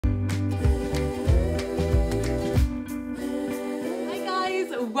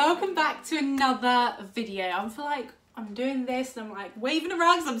welcome back to another video. I feel like I'm doing this and I'm like waving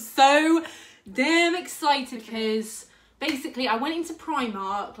around because I'm so damn excited because basically I went into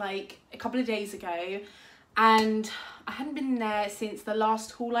Primark like a couple of days ago and I hadn't been there since the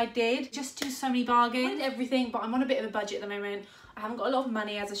last haul I did. Just do so many bargains. I wanted everything, but I'm on a bit of a budget at the moment. I haven't got a lot of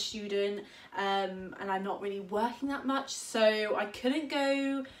money as a student and I'm not really working that much, so I couldn't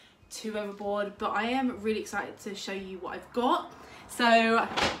go too overboard, but I am really excited to show you what I've got. So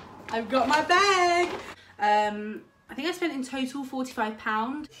I've got my bag. I think I spent in total £45. I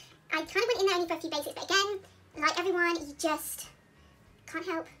kind of went in there only for a few basics, but again, like everyone, you just can't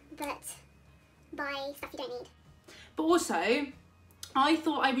help but buy stuff you don't need. But also, I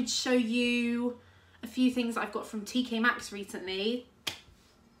thought I would show you a few things I've got from TK Maxx recently.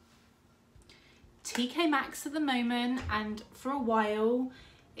 TK Maxx at the moment, and for a while,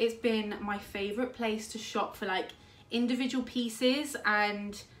 it's been my favourite place to shop for like individual pieces,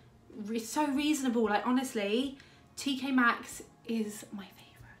 and it's so reasonable. Like honestly, TK Maxx is my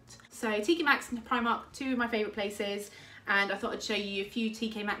favourite. So TK Maxx and Primark, two of my favourite places, and I thought I'd show you a few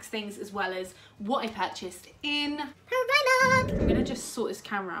TK Maxx things as well as what I purchased in Primark. I'm gonna just sort this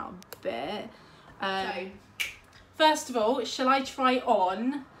camera out a bit. So first of all, shall I try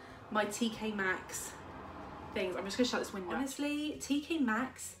on my TK Maxx things? I'm just gonna shut this window. Honestly, TK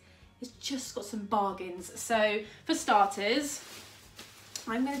Maxx has just got some bargains. So for starters,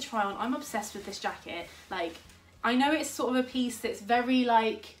 I'm gonna try on, I'm obsessed with this jacket. Like, I know it's sort of a piece that's very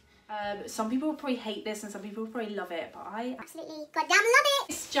like, some people will probably hate this and some people will probably love it, but I absolutely goddamn love it.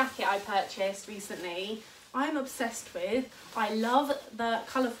 This jacket I purchased recently, I'm obsessed with. I love the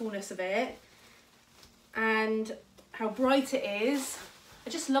colourfulness of it and how bright it is.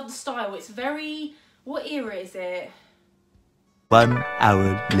 I just love the style. It's very, what era is it? 1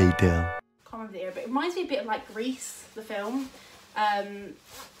 hour later. Can't remember the era, but it reminds me a bit of like Grease, the film, and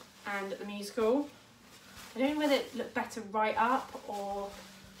the musical. I don't know whether it looked better right up or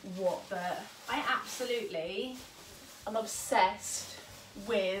what, but I absolutely am obsessed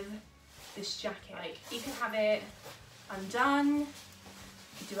with this jacket. Like, you can have it undone, you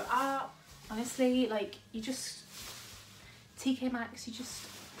can do it up. Honestly, like, you just, TK Maxx, you just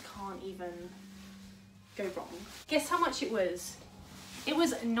can't even go wrong. Guess how much it was? It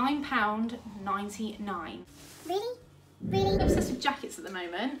was £9.99. Really? Really? I'm obsessed with jackets at the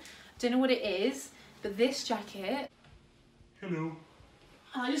moment. Don't know what it is, but this jacket. Hello.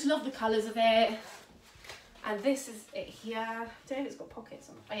 I just love the colours of it. And this is it here. I don't know if it's got pockets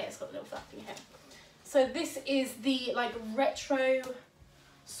on it. Oh yeah, it's got a little flap in here. So this is the like retro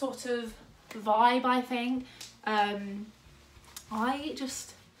sort of vibe, I think. I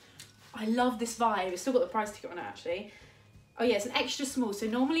love this vibe. It's still got the price ticket on it actually. Oh yeah, it's an extra small. So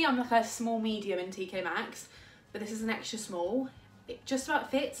normally I'm like a small medium in TK Maxx, but this is an extra small. It just about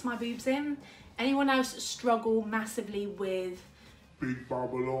fits my boobs in. Anyone else struggle massively with Big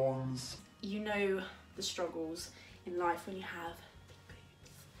Babylons? You know the struggles in life when you have big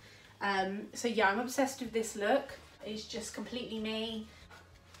boobs. So yeah, I'm obsessed with this look. It's just completely me.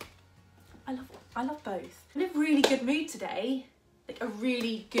 I love both. I'm in a really good mood today. Like a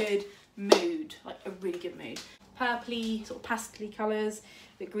really good mood. Like a really good mood. Purpley, sort of pastel colours, a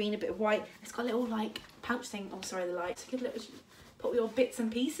bit green, a bit of white. It's got a little like pouch thing. Oh, sorry, the light. So you could put your bits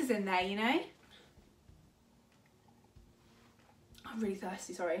and pieces in there, you know? I'm really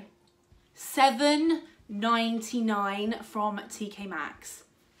thirsty, sorry. £7.99 from TK Maxx.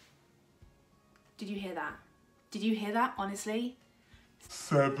 Did you hear that? Did you hear that, honestly?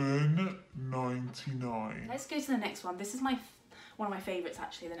 £7.99. Let's go to the next one. This is one of my favourites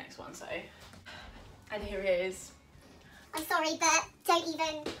actually, the next one, so. And here it is. I'm sorry, but don't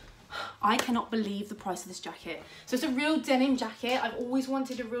even. I cannot believe the price of this jacket. So it's a real denim jacket. I've always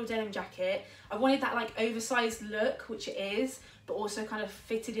wanted a real denim jacket. I wanted that like oversized look, which it is, but also kind of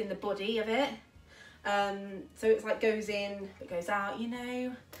fitted in the body of it. So it's like goes in, it goes out, you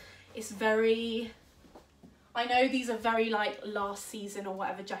know. It's very, I know these are very like last season or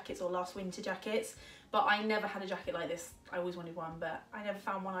whatever jackets or last winter jackets, but I never had a jacket like this. I always wanted one, but I never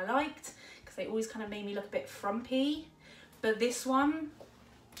found one I liked because they always kind of made me look a bit frumpy. But this one,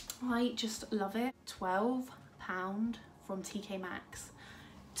 I just love it. £12 from TK Maxx.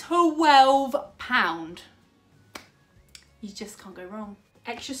 £12. You just can't go wrong.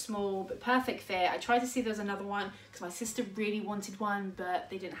 Extra small, but perfect fit. I tried to see if there was another one because my sister really wanted one, but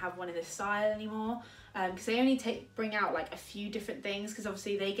they didn't have one in this style anymore. Because they only bring out like a few different things, because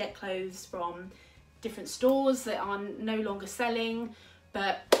obviously they get clothes from different stores that are no longer selling.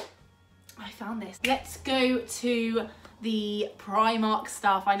 But I found this. Let's go to the Primark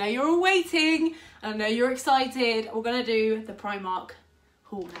stuff. I know you're all waiting, and I know you're excited. We're gonna do the Primark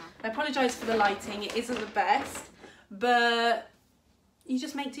haul now. I apologise for the lighting, it isn't the best, but you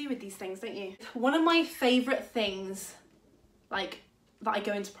just make do with these things, don't you? One of my favourite things, like, that I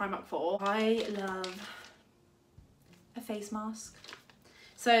go into Primark for, I love a face mask.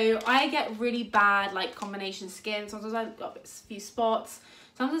 So I get really bad, like, combination skin. Sometimes I've got a few spots.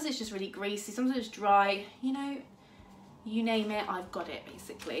 Sometimes it's just really greasy. Sometimes it's dry. You know, you name it, I've got it,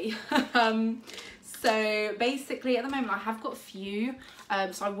 basically. So basically, at the moment, I have got a few.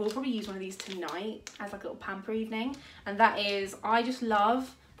 So I will probably use one of these tonight as like a little pamper evening. And that is, I just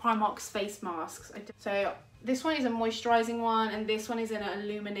love Primark's face masks. So this one is a moisturising one, and this one is an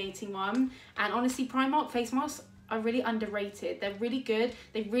illuminating one. And honestly, Primark face masks are really underrated. They're really good.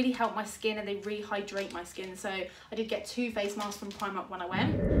 They really help my skin, and they really hydrate my skin. So I did get 2 face masks from Primark when I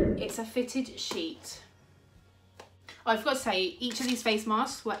went. It's a fitted sheet. Oh, I forgot to say, each of these face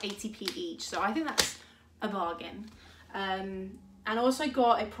masks were 80p each, so I think that's a bargain. And I also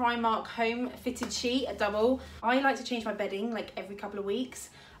got a Primark home fitted sheet, a double. I like to change my bedding like every couple of weeks.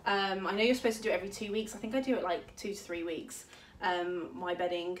 I know you're supposed to do it every 2 weeks. I think I do it like 2 to 3 weeks, my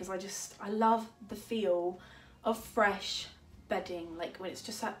bedding, because I love the feel of fresh bedding, like when it's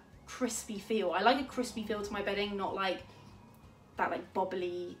just that crispy feel. I like a crispy feel to my bedding, not like that like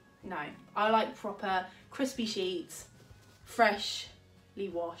bobbly. No, I like proper crispy sheets, freshly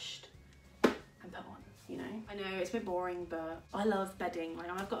washed and put on, you know. I know it's a bit boring, but I love bedding. Like,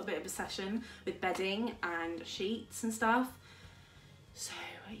 I've got a bit of obsession with bedding and sheets and stuff. So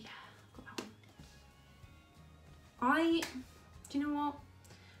yeah, got that one. Do you know what?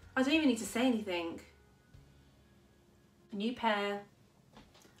 I don't even need to say anything. A new pair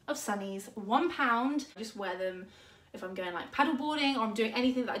of sunnies, £1. I just wear them if I'm going like paddleboarding, or I'm doing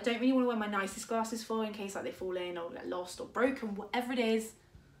anything that I don't really want to wear my nicest glasses for, in case like they fall in or get lost or broken, whatever it is.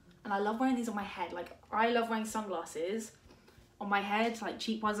 And I love wearing these on my head. Like, I love wearing sunglasses on my head, like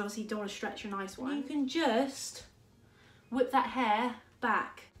cheap ones. Obviously you don't want to stretch your nice one. You can just whip that hair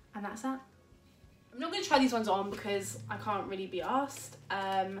back, and that's that. I'm not going to try these ones on because I can't really be arsed,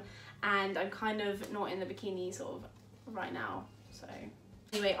 and I'm kind of not in the bikini sort of right now. So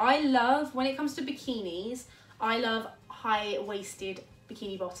anyway, I love, when it comes to bikinis, I love high-waisted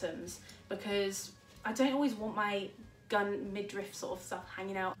bikini bottoms, because I don't always want my gun midriff sort of stuff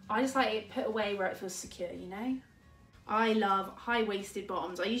hanging out. I just like it put away where it feels secure, you know? I love high-waisted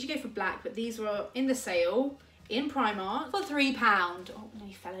bottoms. I usually go for black, but these were in the sale in Primark for £3. Oh,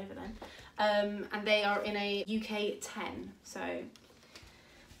 nearly fell over then. And they are in a UK 10, so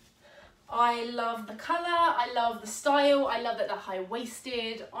I love the colour, I love the style, I love that they're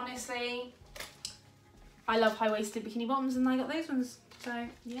high-waisted, honestly. I love high-waisted bikini bottoms, and I got those ones, so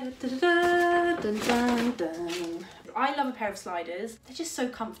yeah. I love a pair of sliders. They're just so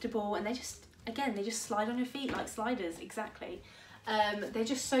comfortable, and they just, again, they just slide on your feet like sliders, exactly. They're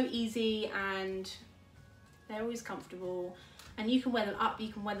just so easy, and they're always comfortable. And you can wear them up,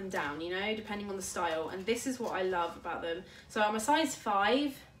 you can wear them down, you know, depending on the style. And this is what I love about them. So I'm a size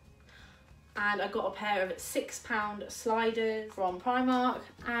 5. And I got a pair of £6 sliders from Primark,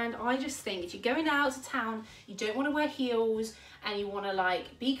 and I just think if you're going out to town, you don't want to wear heels, and you want to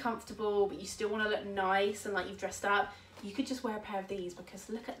like be comfortable, but you still want to look nice and like you've dressed up, you could just wear a pair of these, because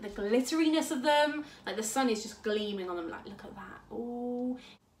look at the glitteriness of them. Like, the sun is just gleaming on them. Like, look at that. Oh,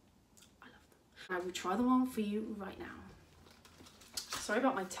 I love them. I will try them on for you right now. Sorry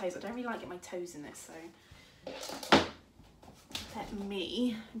about my toes. I don't really like getting my toes in this, so let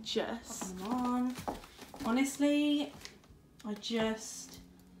me just put them on. Honestly, I just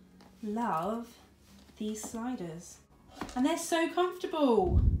love these sliders, and they're so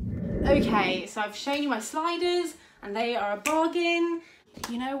comfortable. Okay, so I've shown you my sliders, and they are a bargain.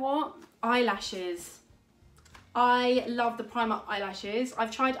 You know what? Eyelashes. I love the Primark eyelashes.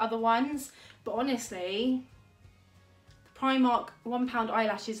 I've tried other ones, but honestly, the Primark £1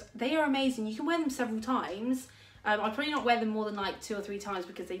 eyelashes, they are amazing. You can wear them several times. I'd probably not wear them more than like 2 or 3 times,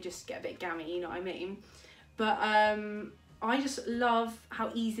 because they just get a bit gammy, you know what I mean? But I just love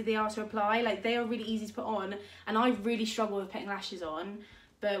how easy they are to apply. Like, they are really easy to put on, and I really struggle with putting lashes on.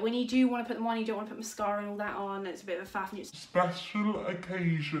 But when you do want to put them on, you don't want to put mascara and all that on, it's a bit of a faff. And it's Special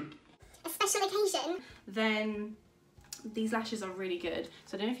occasion. A special occasion? Then these lashes are really good.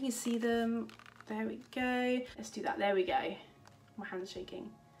 So I don't know if you can see them. There we go. Let's do that. There we go. My hand's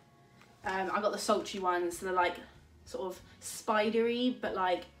shaking. I got the sultry ones, so they're like sort of spidery, but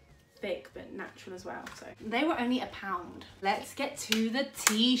like thick but natural as well. So they were only £1. Let's get to the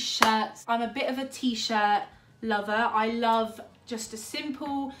t-shirts. I'm a bit of a t-shirt lover. I love just a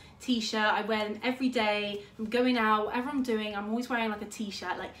simple t-shirt. I wear them every day. I'm going out, whatever I'm doing, I'm always wearing like a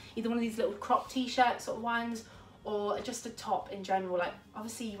t-shirt, like either one of these little crop t-shirt sort of ones, or just a top in general. Like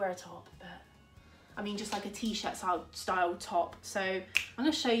obviously you wear a top, but I mean just like a t-shirt style top. So I'm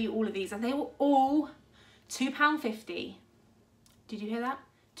going to show you all of these, and they were all £2.50. Did you hear that?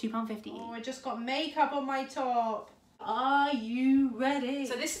 £2.50. Oh, I just got makeup on my top. Are you ready?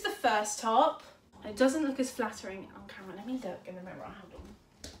 So this is the first top. It doesn't look as flattering on camera. Let me look in the mirror. Hold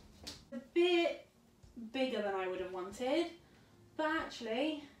on. A bit bigger than I would have wanted, but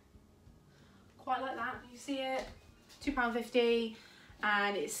actually quite like that. You see it? £2.50,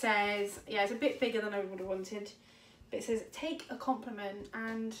 and it says, yeah, it's a bit bigger than I would have wanted, but it says take a compliment.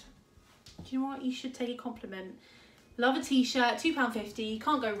 And do you know what? You should take a compliment. Love a t-shirt, £2.50,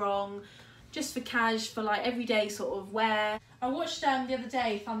 can't go wrong. Just for cash, for like everyday sort of wear. I watched the other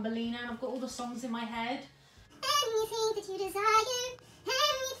day Thumbelina, and I've got all the songs in my head. Anything that you desire,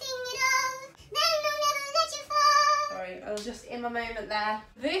 anything at all, then I'll never let you fall. Sorry, I was just in my moment there.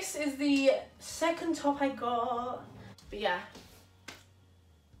 This is the second top I got. But yeah,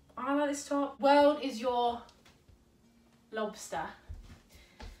 I like this top. World is your lobster.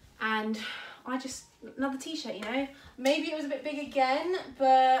 And I just, another t-shirt, you know. Maybe it was a bit big again,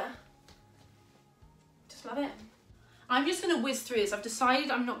 but just love it. I'm just going to whiz through this. I've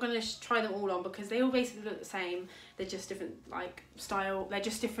decided I'm not going to try them all on because they all basically look the same. They're just different like style. They're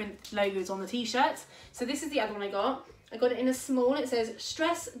just different logos on the t-shirts. So this is the other one I got. I got it in a small. It says,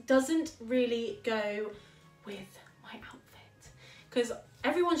 stress doesn't really go with my outfit. Because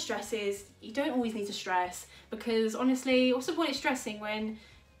everyone stresses. You don't always need to stress, because honestly, what's the point of stressing when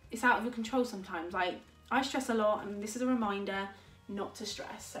it's out of your control sometimes? Like, I stress a lot, and this is a reminder not to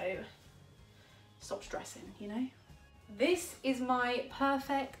stress. So stop stressing, you know? This is my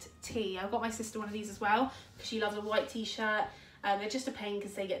perfect tee. I got my sister one of these as well because she loves a white t-shirt. They're just a pain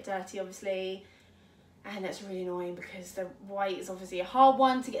because they get dirty, obviously, and that's really annoying because the white is obviously a hard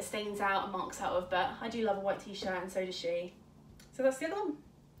one to get stains out and marks out of, but I do love a white t-shirt, and so does she. So that's the other one.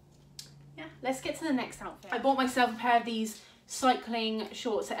 Yeah, let's get to the next outfit. I bought myself a pair of these cycling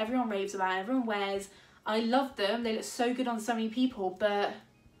shorts that everyone raves about, everyone wears. I love them. They look so good on so many people, but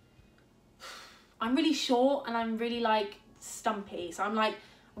I'm really short and I'm really like stumpy. So I'm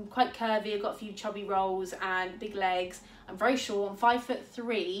quite curvy. I've got a few chubby rolls and big legs. I'm very short. I'm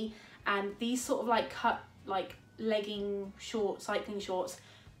 5'3", and these sort of like cut like legging short cycling shorts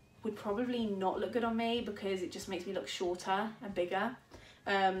would probably not look good on me because it just makes me look shorter and bigger.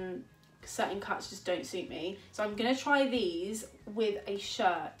 Certain cuts just don't suit me. So I'm gonna try these with a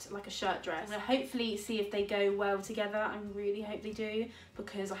shirt, like a shirt dress. I'm gonna hopefully see if they go well together. I really hope they do,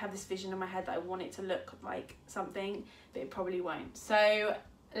 because I have this vision in my head that I want it to look like something, but it probably won't. So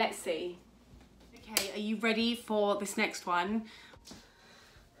let's see. Okay, are you ready for this next one?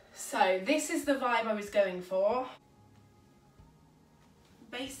 So this is the vibe I was going for.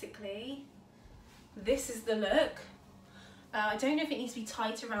 Basically, this is the look. I don't know if it needs to be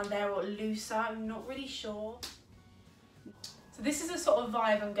tighter around there or looser, I'm not really sure. So this is the sort of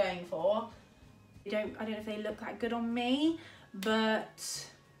vibe I'm going for. I don't know if they look that good on me, but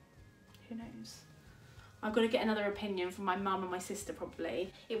who knows? I've got to get another opinion from my mum and my sister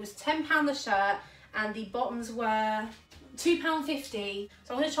probably. It was £10 the shirt, and the bottoms were £2.50.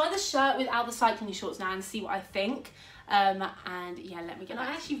 So I'm going to try the shirt without the cycling shorts now and see what I think. And yeah, let me get that.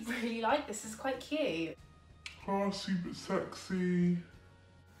 I actually really like this. It's quite cute. Classy but sexy. And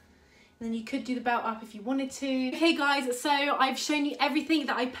then you could do the belt up if you wanted to. Okay guys, so I've shown you everything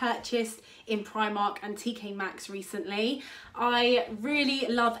that I purchased in Primark and TK Maxx recently. I really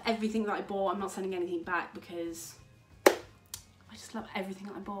love everything that I bought. I'm not sending anything back because I just love everything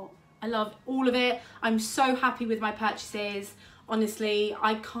that I bought. I love all of it. I'm so happy with my purchases. Honestly,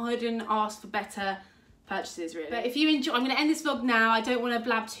 I couldn't ask for better purchases really. But if you enjoy, I'm going to end this vlog now. I don't want to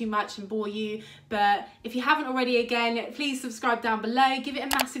blab too much and bore you, but if you haven't already, again, please subscribe down below. Give it a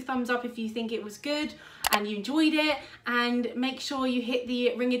massive thumbs up if you think it was good and you enjoyed it, and make sure you hit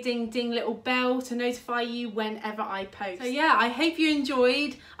the ring-a-ding-ding little bell to notify you whenever I post. So yeah, I hope you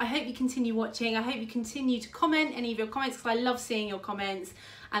enjoyed. I hope you continue watching. I hope you continue to comment any of your comments, because I love seeing your comments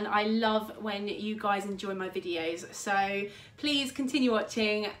and I love when you guys enjoy my videos. So please continue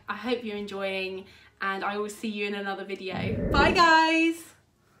watching. I hope you're enjoying, and I will see you in another video. Bye guys!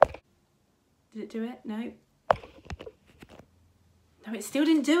 Did it do it? No. No, it still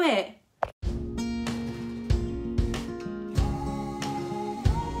didn't do it.